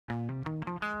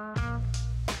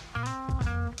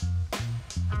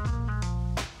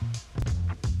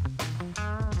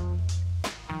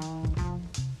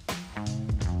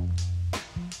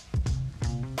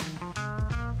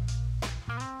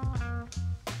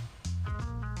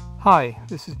Hi,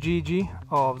 this is Gigi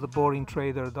of the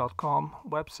boringtrader.com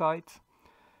website.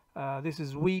 This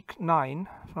is week 9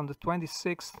 from the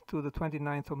 26th to the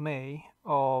 29th of May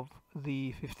of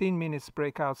the 15 minutes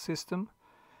breakout system.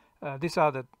 These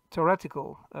are the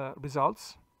theoretical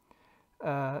results.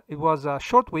 It was a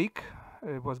short week.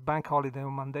 It was bank holiday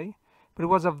on Monday, but it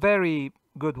was a very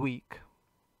good week.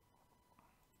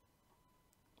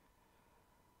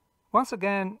 Once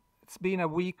again, it's been a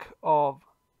week of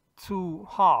two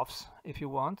halves, if you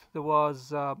want. There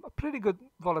was a pretty good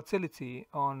volatility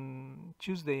on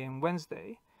Tuesday and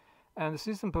Wednesday, and the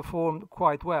system performed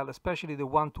quite well, especially the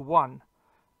one-to-one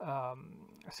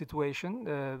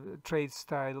situation, trade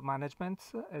style management,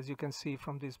 as you can see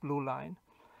from this blue line.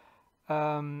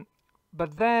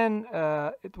 But then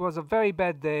it was a very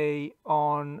bad day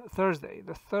on Thursday.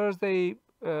 The Thursday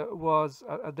was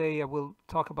a day, I will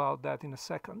talk about that in a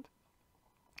second.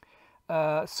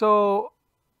 So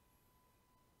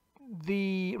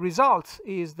the result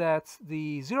is that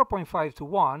the 0.5 to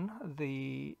 1,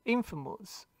 the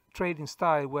infamous trading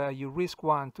style where you risk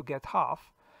 1 to get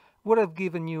half, would have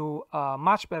given you a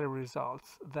much better result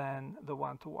than the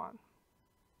 1 to 1.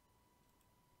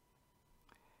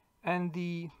 And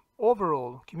the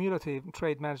overall cumulative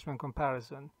trade management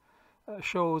comparison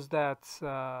shows that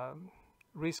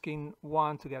risking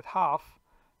 1 to get half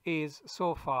is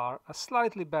so far a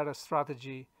slightly better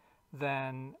strategy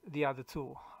than the other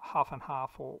two, half and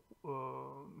half, or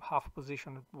half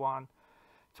position at 1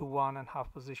 to 1 and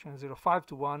half position at 0.5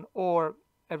 to 1, or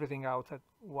everything out at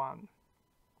 1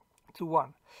 to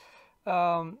 1.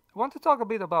 I want to talk a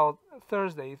bit about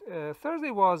Thursday.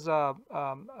 Thursday was a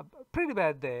pretty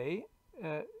bad day.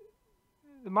 The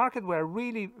market were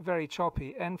really very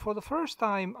choppy, and for the first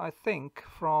time, I think,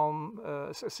 from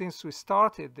since we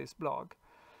started this blog,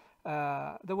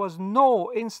 there was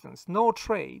no instance, no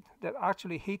trade that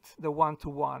actually hit the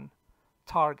one-to-one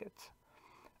target.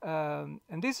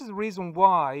 And this is the reason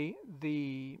why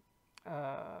the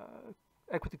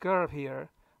equity curve here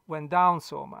went down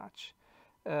so much.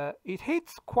 It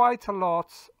hit quite a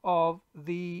lot of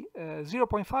the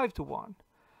 0.5 to 1.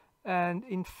 And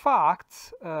in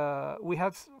fact, we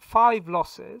had 5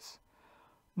 losses,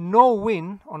 no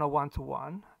win on a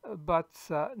one-to-one, but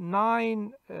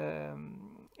 9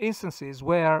 instances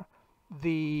where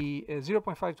the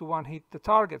 0.5 to 1 hit the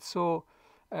target. So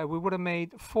we would have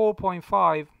made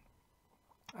 4.5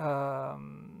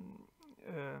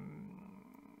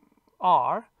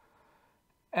 R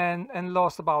and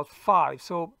lost about 5.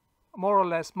 So more or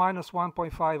less minus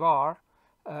 1.5 R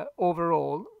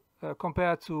overall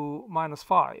compared to minus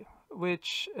 5,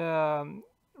 which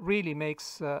really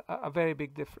makes a very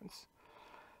big difference.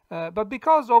 But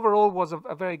because overall was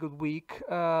a very good week,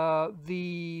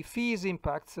 the fees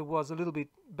impact was a little bit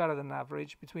better than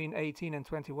average, between 18 and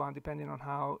 21, depending on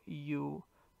how you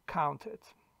count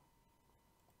it.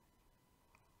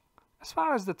 As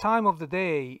far as the time of the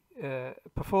day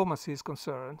performance is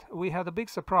concerned, we had a big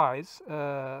surprise.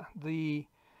 The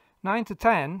 9 to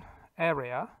 10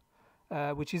 area,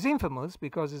 which is infamous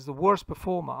because it's the worst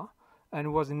performer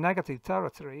and was in negative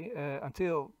territory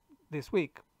until this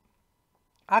week,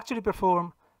 actually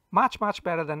performed much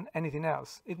better than anything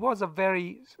else. It was a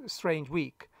very strange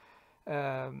week,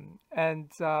 and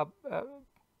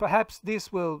perhaps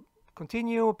this will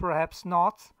continue, perhaps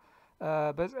not,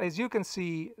 but as you can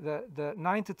see, the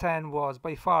 9 to 10 was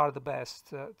by far the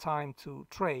best time to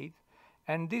trade,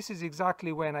 and this is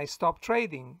exactly when I stopped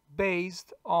trading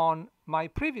based on my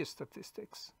previous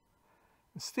statistics.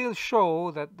 Still show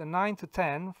that the 9 to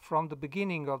 10 from the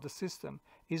beginning of the system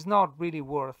is not really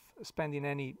worth spending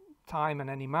any time and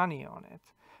any money on it.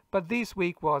 But this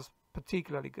week was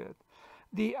particularly good.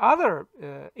 The other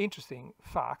interesting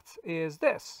fact is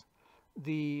this.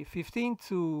 The 15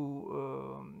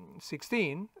 to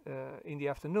 16 in the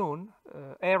afternoon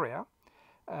area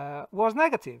was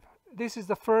negative. This is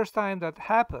the first time that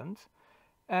happened,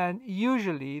 and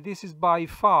usually this is by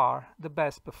far the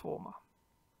best performer.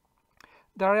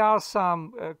 There are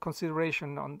some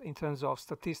consideration in terms of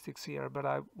statistics here, but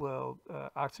I will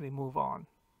actually move on.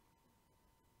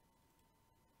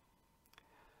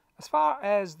 As far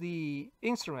as the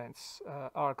instruments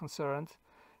are concerned,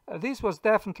 this was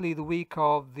definitely the week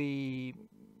of the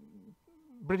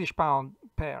British pound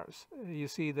pairs. You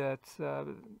see that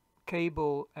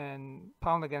cable and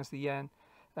pound against the yen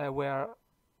were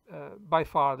by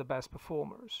far the best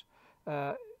performers.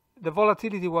 The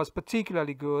volatility was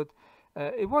particularly good.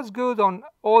 It was good on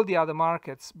all the other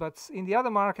markets, but in the other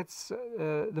markets,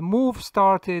 the move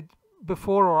started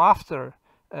before or after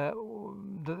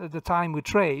the time we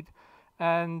trade,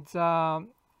 and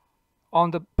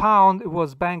on the pound, it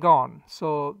was bang on.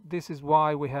 So this is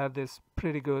why we had this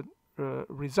pretty good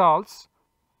results.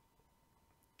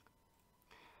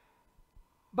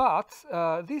 But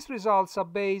these results are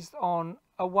based on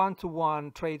a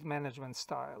one-to-one trade management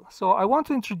style. So I want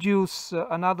to introduce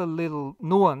another little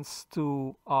nuance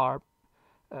to our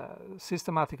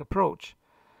systematic approach.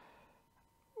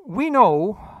 We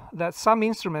know that some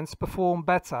instruments perform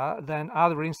better than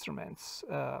other instruments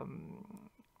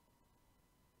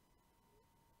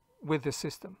with the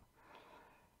system.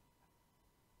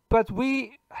 But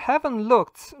we haven't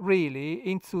looked really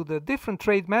into the different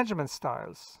trade management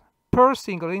styles per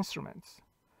single instrument.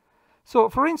 So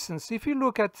for instance, if you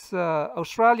look at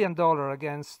Australian dollar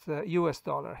against US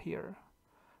dollar here,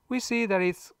 we see that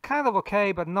it's kind of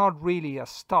okay, but not really a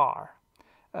star.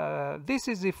 This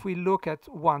is if we look at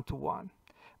one-to-one.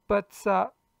 But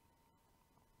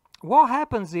what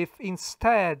happens if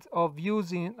instead of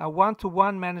using a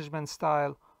one-to-one management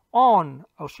style on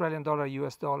Australian dollar,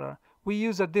 US dollar, we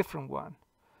use a different one?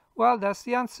 Well, that's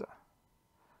the answer.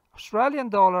 Australian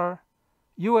dollar,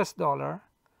 US dollar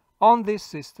on this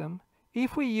system,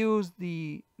 if we use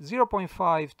the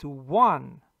 0.5 to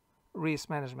 1 risk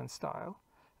management style,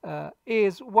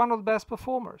 is one of the best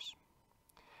performers.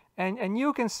 And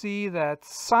you can see that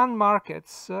some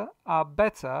markets are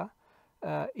better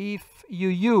if you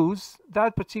use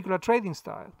that particular trading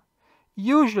style.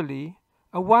 Usually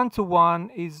a one-to-one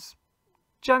is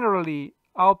generally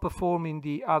outperforming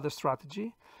the other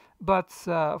strategy, but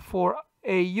for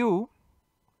AU,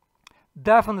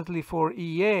 definitely for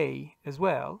EA as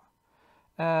well,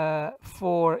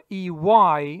 for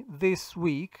EY this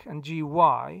week and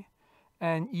GY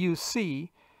and UC,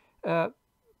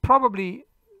 probably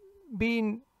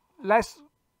being less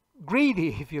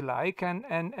greedy, if you like,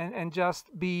 and just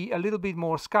be a little bit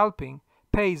more scalping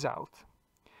pays out.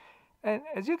 And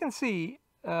as you can see,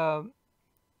 the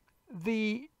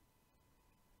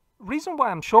reason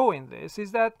why I'm showing this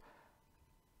is that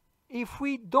if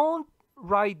we don't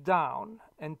write down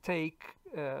and take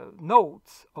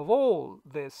notes of all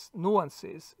these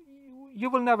nuances, you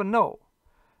will never know.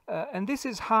 And this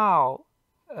is how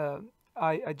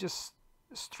I just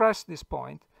stress this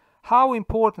point, how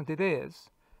important it is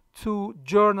to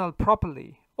journal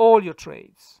properly all your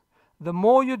trades. The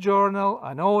more you journal,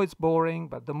 I know it's boring,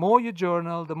 but the more you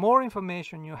journal, the more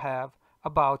information you have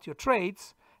about your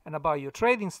trades and about your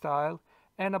trading style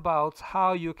and about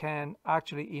how you can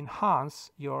actually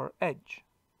enhance your edge.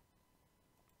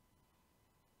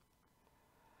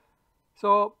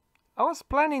 So I was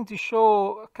planning to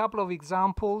show a couple of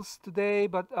examples today,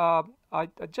 but I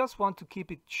just want to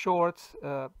keep it short.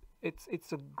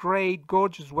 It's a great,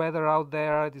 gorgeous weather out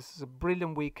there. This is a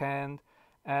brilliant weekend,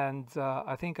 and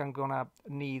I think I'm gonna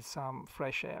need some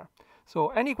fresh air. So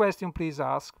any question, please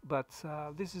ask, but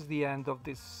this is the end of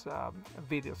this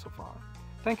video so far.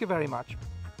 Thank you very much.